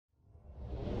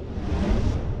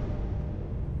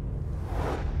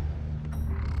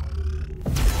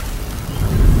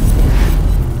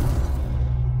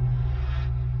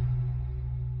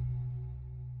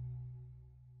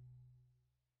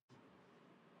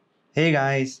Hey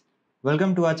guys,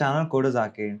 welcome to our channel Coders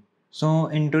Arcade. So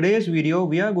in today's video,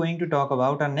 we are going to talk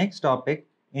about our next topic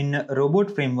in robot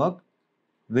framework,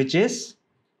 which is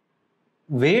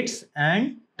weights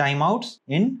and timeouts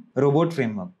in robot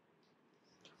framework.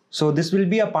 So this will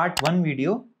be a part 1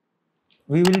 video.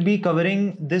 We will be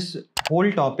covering this whole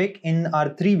topic in our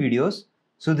 3 videos.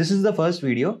 So this is the first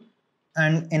video,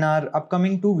 and in our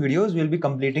upcoming 2 videos, we'll be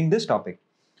completing this topic.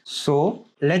 So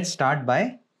let's start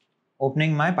by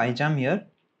opening my pycharm here.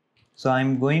 So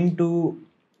I'm going to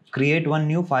create one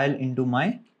new file into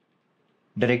my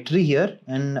directory here,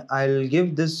 and I'll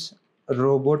give this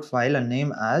robot file a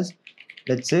name as,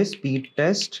 let's say,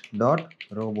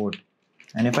 speedtest.robot.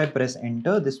 And if I press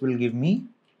enter, this will give me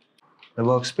the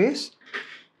workspace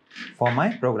for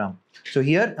my program. So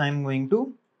here I'm going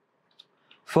to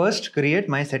first create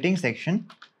my settings section,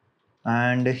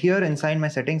 and here inside my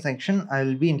settings section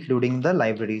I'll be including the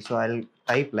library. So I'll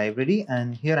type library,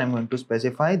 and here I'm going to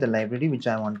specify the library which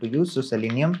I want to use. So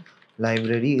Selenium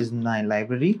library is my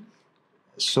library.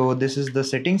 So this is the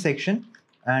settings section,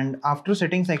 and after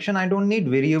settings section I don't need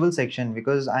variable section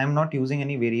because I am not using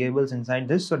any variables inside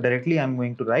this. So directly I'm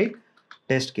going to write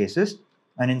test cases,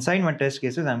 and inside my test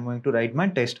cases I'm going to write my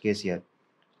test case here.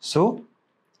 So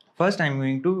first I'm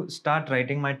going to start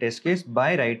writing my test case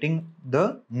by writing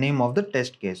the name of the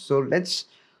test case. So let's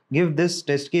give this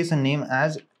test case a name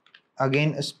as,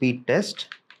 again, a speed test,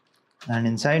 and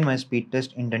inside my speed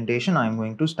test indentation I'm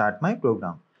going to start my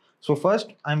program. So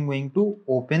first I'm going to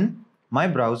open my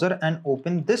browser and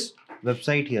open this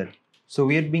website here. So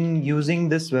we have been using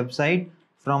this website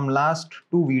from last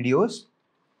 2 videos.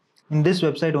 In this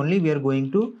website only we are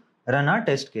going to run our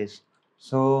test case.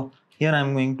 So here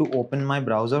I'm going to open my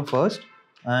browser first,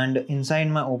 and inside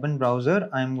my open browser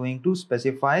I'm going to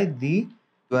specify the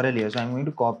URL here. So I'm going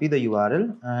to copy the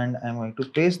URL and I'm going to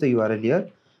paste the URL here,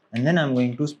 and then I'm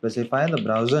going to specify the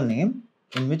browser name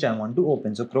in which I want to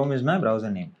open. So Chrome is my browser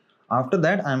name. After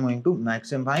that I'm going to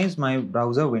maximize my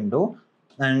browser window,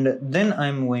 and then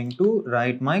I'm going to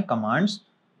write my commands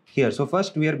here. So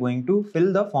first we are going to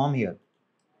fill the form here.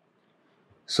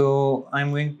 So I'm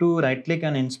going to right click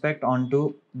and inspect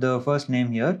onto the first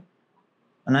name here,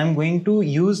 and I'm going to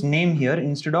use name here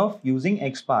instead of using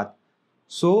XPath.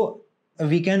 So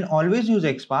we can always use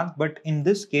XPath, but in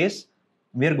this case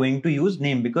we are going to use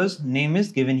name because name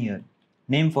is given here,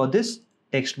 name for this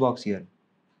text box here.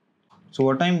 So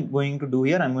what I'm going to do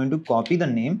here, I'm going to copy the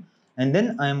name, and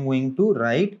then I'm going to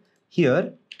write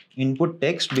here input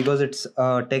text because it's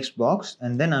a text box,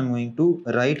 and then I'm going to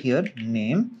write here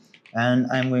name, and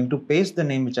I'm going to paste the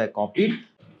name which I copied,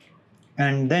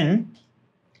 and then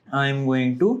I'm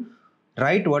going to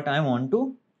write what I want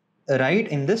to write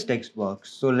in this text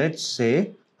box. So let's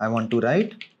say I want to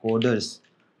write coders,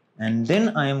 and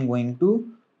then I am going to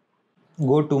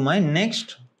go to my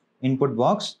next input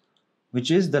box,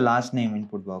 which is the last name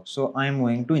input box. So I'm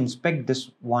going to inspect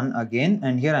this one again,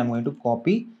 and here I'm going to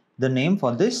copy the name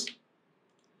for this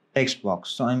text box.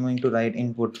 So I'm going to write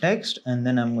input text, and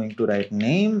then I'm going to write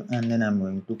name, and then I'm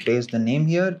going to paste the name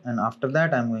here, and after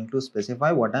that I'm going to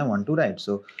specify what I want to write.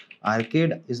 So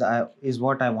arcade is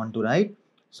what I want to write.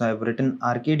 So I've written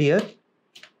arcade here,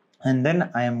 and then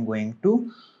I am going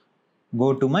to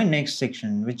go to my next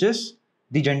section, which is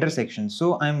the gender section.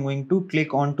 So I'm going to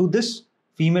click onto this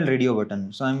female radio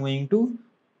button. So I'm going to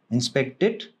inspect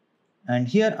it, and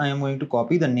here I am going to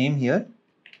copy the name here.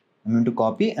 I'm going to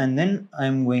copy, and then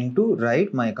I'm going to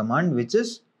write my command, which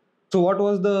is, so what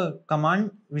was the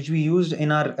command which we used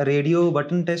in our radio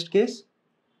button test case?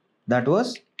 That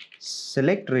was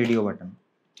select radio button.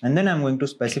 And then I'm going to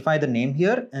specify the name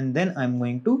here, and then I'm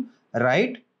going to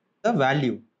write the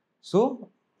value. So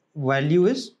value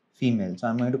is female. So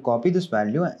I'm going to copy this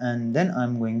value, and then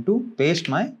I'm going to paste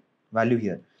my value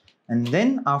here. And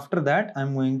then after that,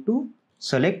 I'm going to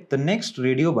select the next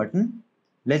radio button.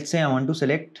 Let's say I want to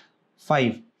select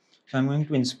 5. So I'm going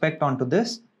to inspect onto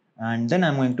this, and then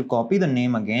I'm going to copy the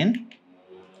name again,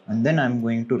 and then I'm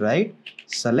going to write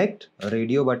select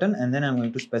radio button, and then I'm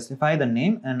going to specify the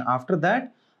name, and after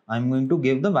that I'm going to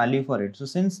give the value for it. So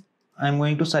since I'm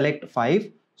going to select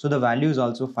 5, so the value is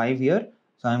also 5 here.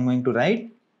 So I'm going to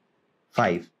write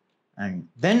 5, and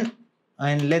then,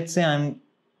 and let's say I'm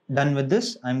done with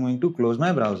this, I'm going to close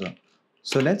my browser.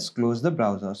 So let's close the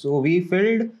browser. So we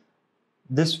filled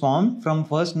this form from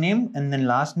first name and then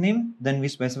last name, then we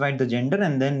specified the gender,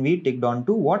 and then we ticked on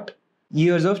to what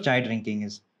years of child ranking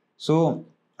is. So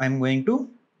I'm going to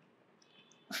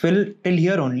fill till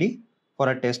here only for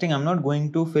a testing. I'm not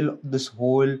going to fill this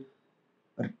whole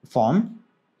form.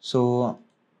 So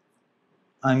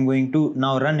I'm going to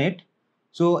now run it.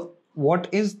 So what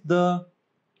is the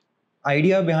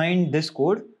idea behind this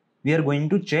code, we are going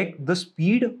to check the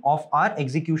speed of our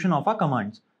execution of our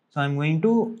commands. So I'm going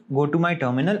to go to my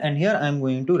terminal, and here I'm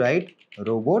going to write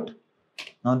robot.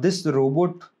 Now this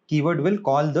robot keyword will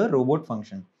call the robot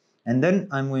function, and then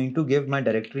I'm going to give my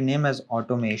directory name as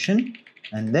automation,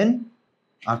 and then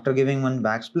after giving one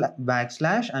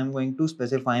backslash, I'm going to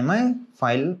specify my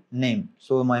file name.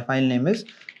 So my file name is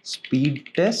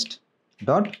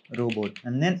speedtest.robot,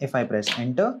 and then if I press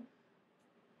enter,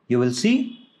 you will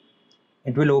see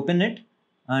it will open it,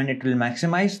 and it will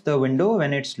maximize the window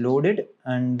when it's loaded,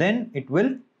 and then it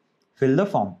will fill the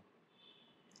form.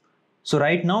 So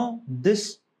right now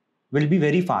this will be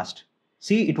very fast.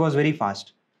 See, it was very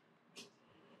fast.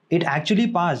 It actually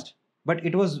passed, but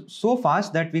it was so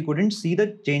fast that we couldn't see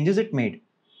the changes it made.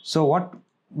 So what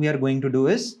we are going to do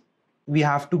is we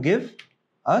have to give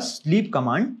a sleep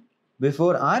command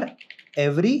before our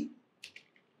every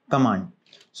command.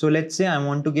 So let's say I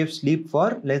want to give sleep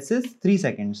for, let's say, 3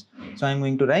 seconds. So I'm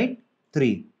going to write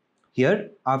 3 here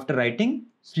after writing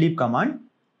sleep command.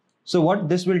 So what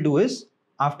this will do is,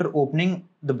 after opening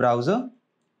the browser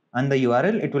and the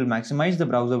URL, it will maximize the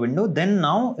browser window. Then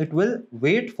now it will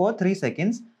wait for 3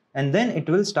 seconds, and then it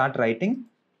will start writing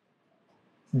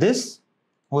this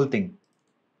whole thing.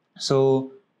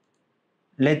 So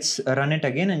let's run it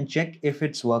again and check if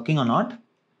it's working or not.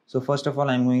 So first of all,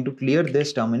 I'm going to clear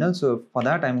this terminal. So for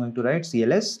that, I'm going to write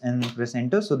CLS and press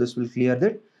enter. So this will clear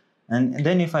it. And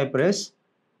then if I press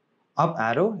up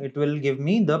arrow, it will give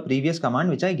me the previous command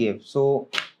which I gave. So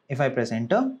if I press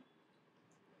enter,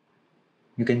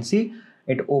 you can see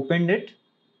it opened it.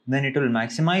 Then it will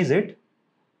maximize it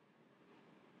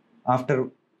after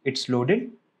it's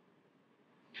loaded.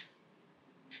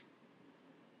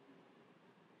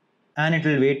 And it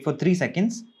will wait for 3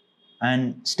 seconds,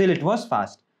 and still it was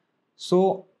fast.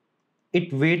 So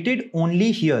it waited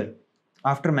only here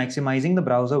after maximizing the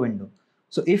browser window.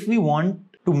 So if we want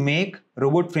to make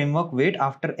robot framework wait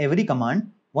after every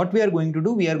command, what we are going to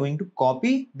do, we are going to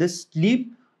copy this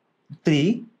sleep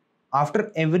 3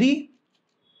 after every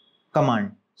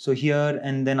command. So here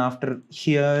and then after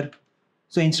here.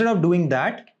 So instead of doing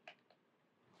that,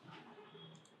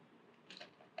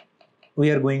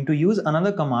 we are going to use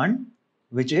another command,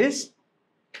 which is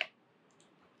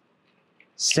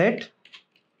set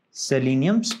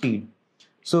Selenium Speed.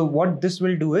 So what this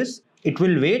will do is, it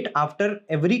will wait after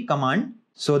every command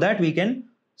so that we can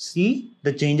see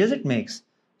the changes it makes.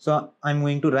 So I'm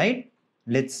going to write,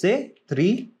 let's say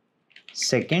 3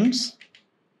 seconds.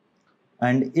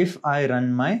 And if I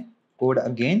run my code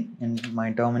again in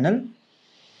my terminal,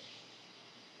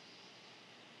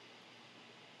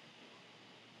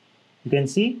 you can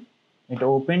see it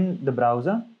opened the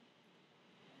browser.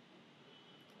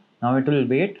 Now it will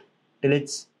wait till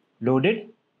it's loaded.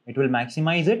 It will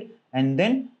maximize it, and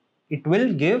then it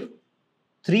will give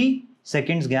 3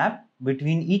 seconds gap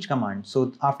between each command.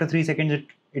 So after 3 seconds,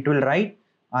 it will write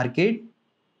arcade.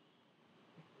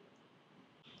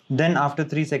 Then after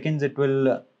 3 seconds, it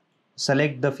will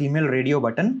select the female radio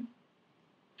button.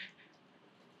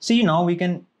 See, now we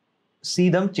can see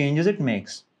the changes it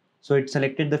makes. So it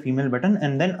selected the female button,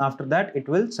 and then after that it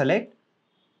will select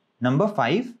number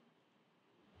 5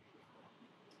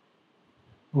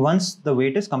 once the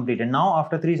wait is completed. Now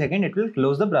after 3 seconds it will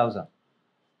close the browser.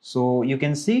 So you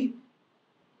can see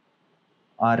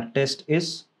our test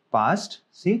is passed.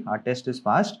 See, our test is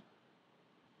passed.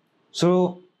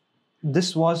 So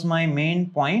this was my main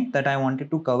point that I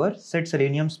wanted to cover. Set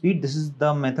Selenium Speed. This is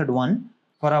the method 1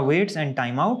 for our waits and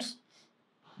timeouts.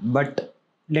 But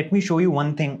let me show you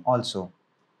one thing also.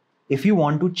 If you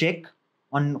want to check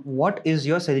on what is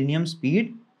your Selenium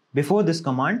speed before this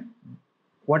command,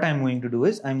 what I'm going to do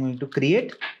is I'm going to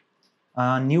create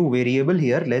a new variable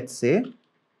here. Let's say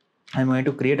I'm going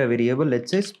to create a variable,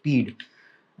 let's say speed.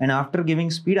 And after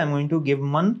giving speed, I'm going to give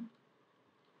one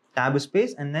tab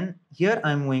space, and then here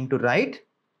I'm going to write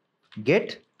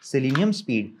get Selenium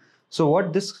speed. So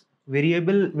what this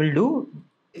variable will do,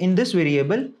 in this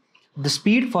variable, the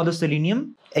speed for the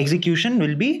Selenium execution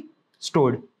will be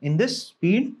stored in this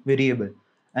speed variable.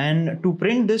 And to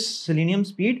print this Selenium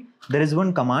speed, there is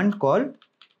one command called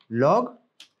log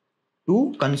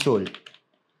to console.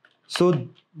 So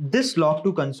this log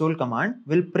to console command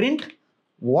will print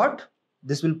what?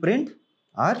 This will print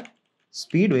our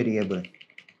speed variable.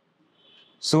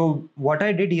 So what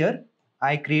I did here,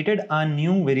 I created a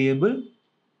new variable.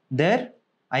 There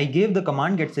I gave the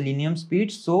command get Selenium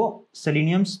speed. So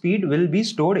Selenium speed will be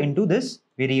stored into this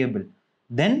variable.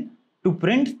 Then to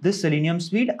print this Selenium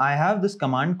speed, I have this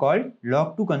command called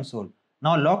log to console.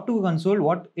 Now log to console,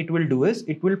 what it will do is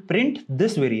it will print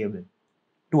this variable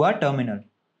to our terminal.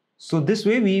 So this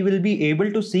way we will be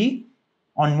able to see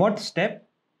on what step,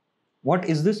 what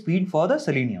is the speed for the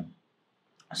Selenium.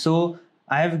 So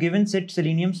I have given set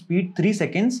Selenium speed 3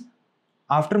 seconds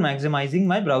after maximizing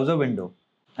my browser window.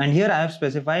 And here I have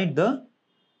specified the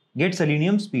get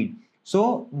Selenium speed.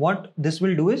 So what this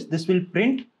will do is this will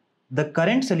print the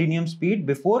current Selenium speed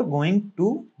before going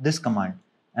to this command.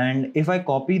 And if I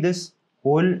copy this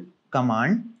whole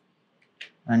command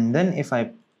and then if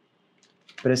I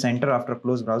press enter after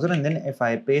close browser and then if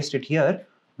I paste it here,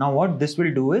 now what this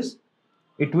will do is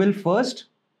it will first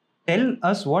tell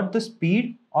us what the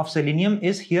speed of Selenium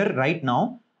is here right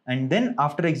now, and then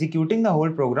after executing the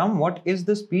whole program, what is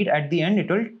the speed at the end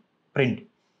it will print.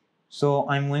 So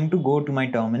I'm going to go to my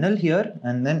terminal here,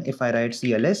 and then if I write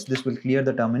CLS, this will clear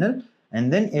the terminal,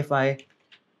 and then if I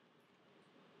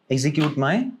execute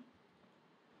my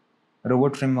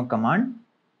robot framework command,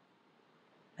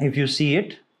 if you see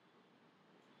it,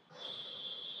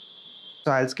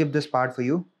 so I'll skip this part for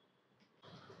you.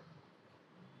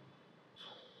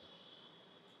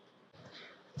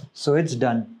 So it's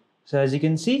done. So as you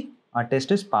can see, our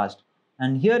test is passed.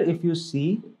 And here if you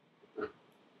see,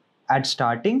 at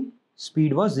starting,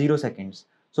 speed was 0 seconds.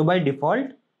 So by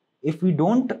default, if we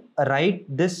don't write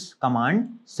this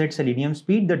command, set Selenium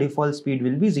speed, the default speed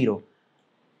will be 0.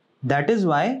 That is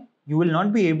why you will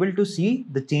not be able to see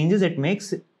the changes it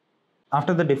makes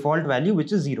after the default value,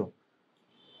 which is 0.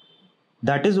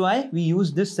 That is why we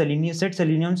use this set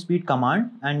Selenium speed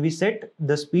command, and we set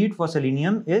the speed for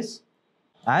Selenium is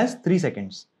as 3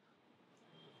 seconds.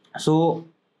 So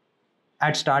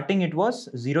at starting it was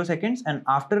 0 seconds, and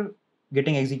after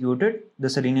getting executed the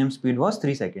Selenium speed was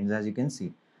 3 seconds, as you can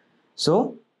see.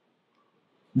 So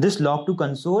this log to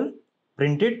console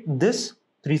printed this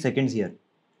 3 seconds here,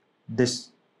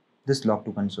 this log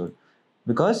to console,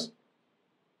 because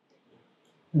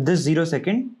this 0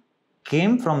 second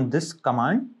came from this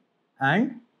command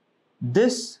and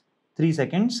this 3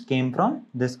 seconds came from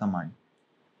this command.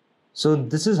 So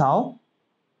this is how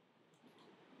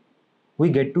we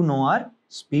get to know our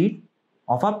speed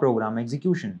of our program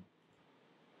execution.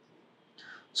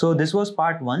 So this was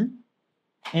part 1.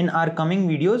 In our coming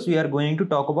videos, we are going to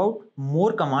talk about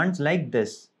more commands like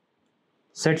this,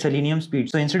 set Selenium speed.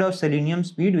 So instead of Selenium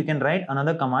speed, we can write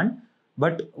another command,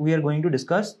 but we are going to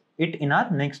discuss it in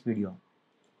our next video.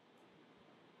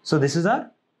 So this is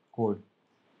our code.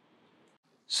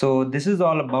 So this is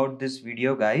all about this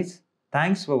video, guys.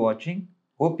 Thanks for watching.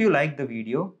 Hope you liked the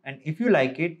video, and if you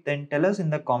like it, then tell us in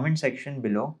the comment section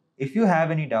below. If you have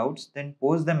any doubts, then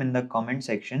post them in the comment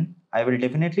section. I will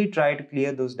definitely try to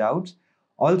clear those doubts.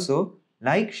 Also,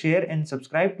 like, share and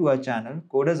subscribe to our channel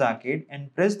Coders Arcade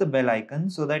and press the bell icon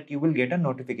so that you will get a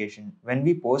notification when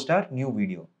we post our new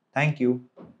video. Thank you.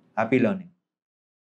 Happy learning.